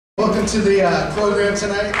Welcome to the program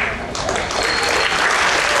tonight.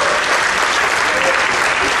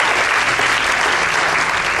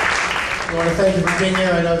 I want to thank you for being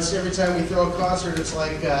here. I know it's every time we throw a concert, it's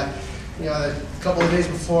like, you know, a couple of days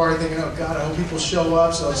before, I'm thinking, oh God, I hope people show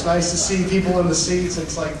up. So it's nice to see people in the seats.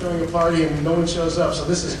 It's like throwing a party and no one shows up, so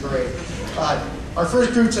this is great. Our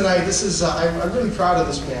first group tonight, this is, I'm really proud of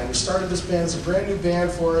this band. We started this band, it's a brand new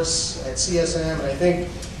band for us at CSM, and I think,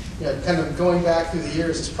 you know, kind of going back through the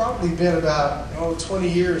years, it's probably been about 20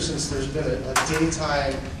 years since there's been a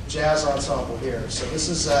daytime jazz ensemble here. So this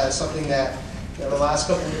is something that, you know, the last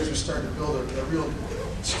couple of years we started to build a real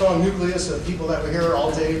strong nucleus of people that were here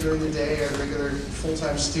all day during the day, our regular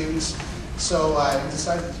full-time students. So I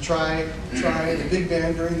decided to try the big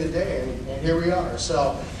band during the day, and here we are.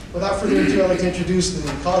 So without further ado, I'd like to introduce the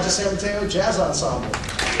College of San Mateo Jazz Ensemble.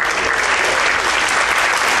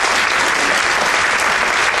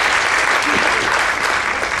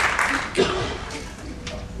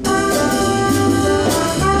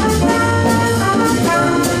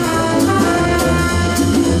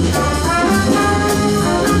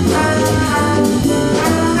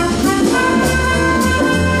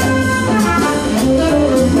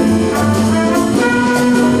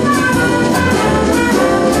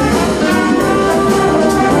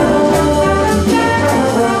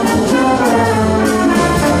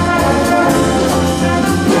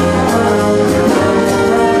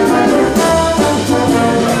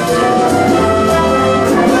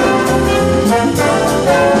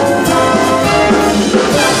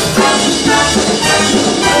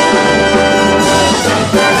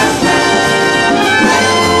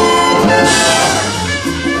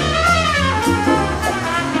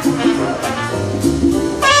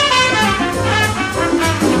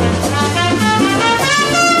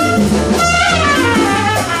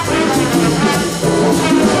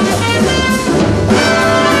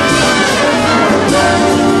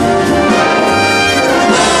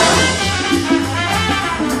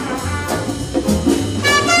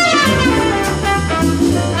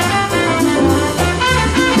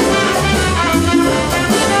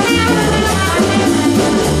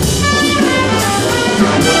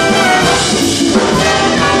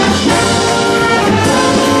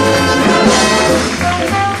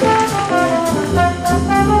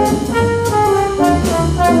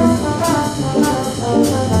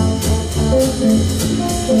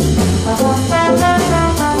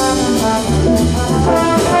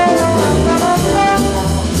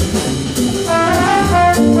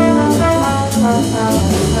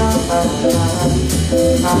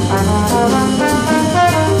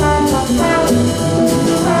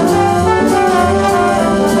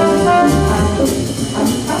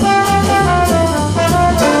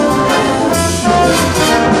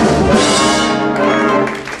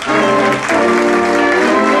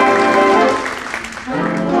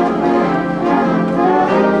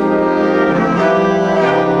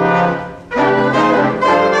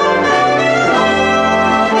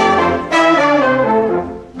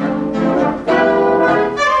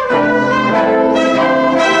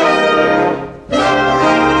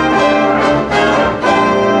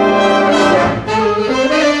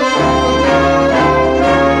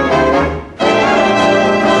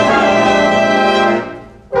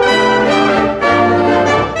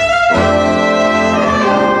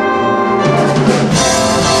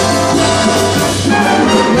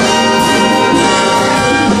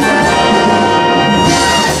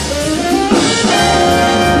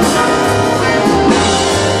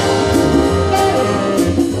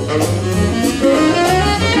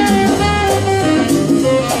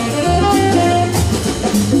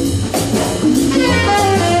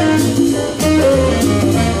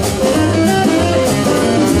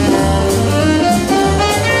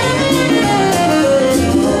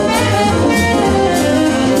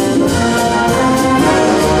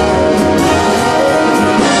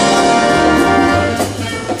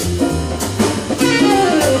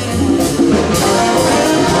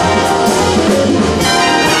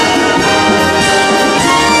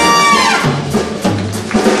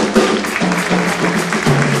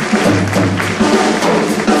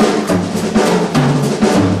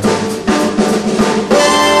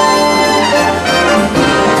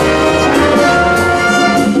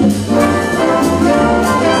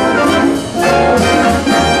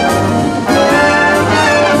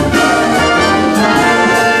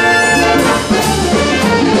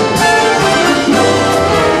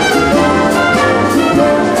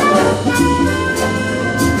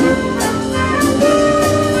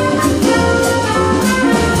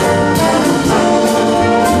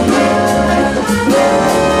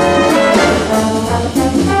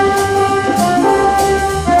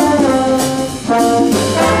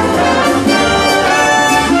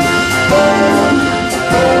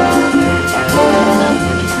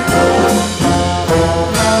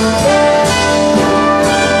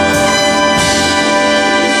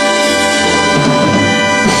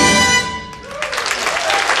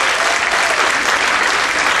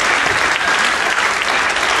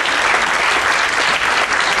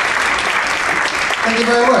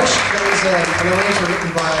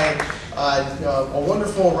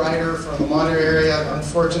 wonderful writer from the Monterey area.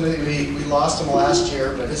 Unfortunately, we lost him last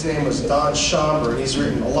year, but his name was Don Schomburg, and he's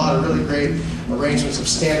written a lot of really great arrangements of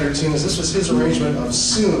standard tunes. This was his arrangement of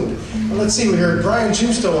Soon. And let's see, we heard Brian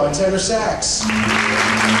Jumsto on tenor sax,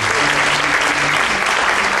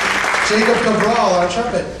 Jacob Cabral on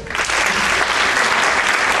trumpet,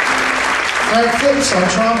 Frank Phipps on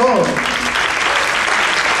trombone,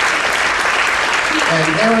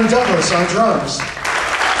 and Aaron Douglas on drums.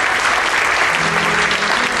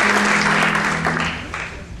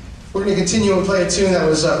 We're going to continue and play a tune that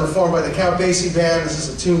was performed by the Count Basie Band. This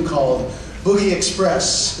is a tune called Boogie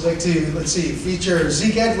Express. We'd like to, let's see, feature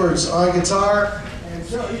Zeke Edwards on guitar, and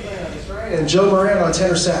Joe, you play on this, right? And Joe Moran on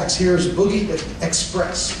tenor sax. Here's Boogie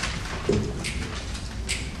Express.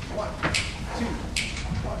 1, 2,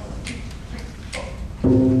 1, 2,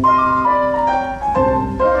 3, 4.